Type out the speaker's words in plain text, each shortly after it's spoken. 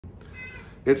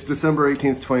It's December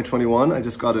 18th, 2021. I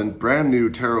just got a brand new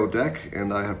tarot deck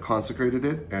and I have consecrated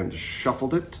it and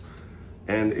shuffled it.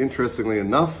 And interestingly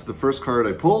enough, the first card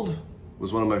I pulled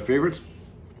was one of my favorites.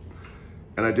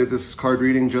 And I did this card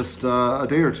reading just a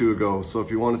day or two ago. So if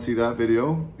you want to see that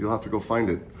video, you'll have to go find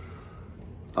it.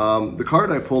 The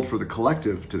card I pulled for the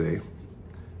collective today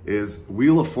is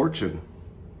Wheel of Fortune.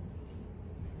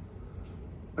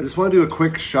 I just want to do a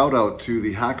quick shout out to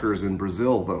the hackers in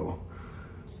Brazil though.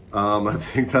 I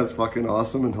think that's fucking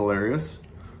awesome and hilarious.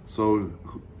 So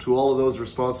to all of those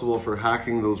responsible for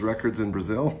hacking those records in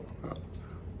Brazil,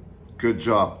 good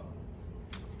job.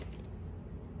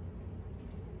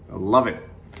 I love it.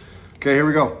 Okay, here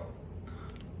we go.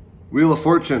 Wheel of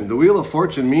Fortune. The Wheel of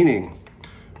Fortune meaning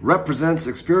represents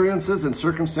experiences and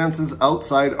circumstances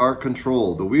outside our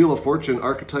control. The Wheel of Fortune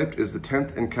archetype is the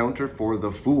 10th encounter for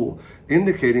the Fool,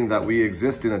 indicating that we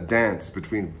exist in a dance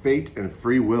between fate and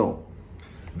free will.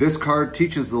 This card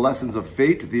teaches the lessons of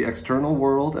fate, the external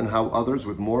world, and how others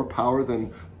with more power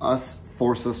than us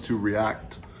force us to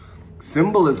react.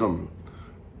 Symbolism.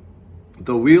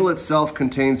 The wheel itself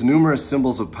contains numerous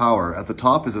symbols of power. At the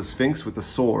top is a sphinx with a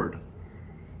sword,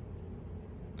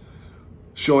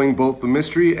 showing both the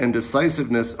mystery and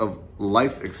decisiveness of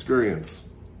life experience.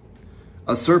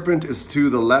 A serpent is to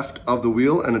the left of the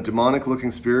wheel, and a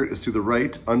demonic-looking spirit is to the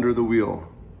right under the wheel.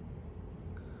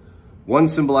 One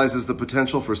symbolizes the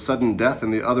potential for sudden death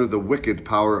and the other the wicked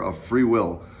power of free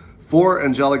will. 4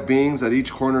 angelic beings at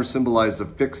each corner symbolize the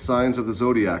fixed signs of the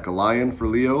zodiac: a lion for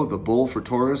Leo, the bull for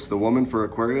Taurus, the woman for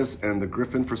Aquarius, and the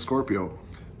griffin for Scorpio.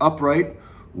 Upright,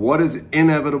 what is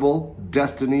inevitable,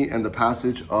 destiny, and the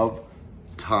passage of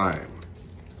time.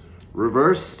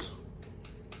 Reversed,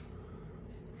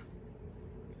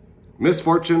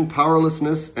 misfortune,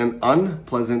 powerlessness, and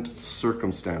unpleasant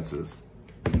circumstances.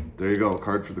 There you go,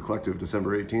 card for the collective,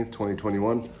 December 18th,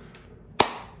 2021.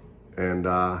 And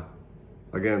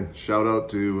again, shout out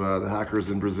to the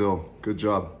hackers in Brazil. Good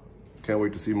job. Can't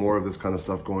wait to see more of this kind of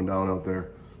stuff going down out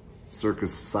there.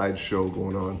 Circus sideshow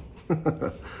going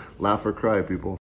on. Laugh or cry, people.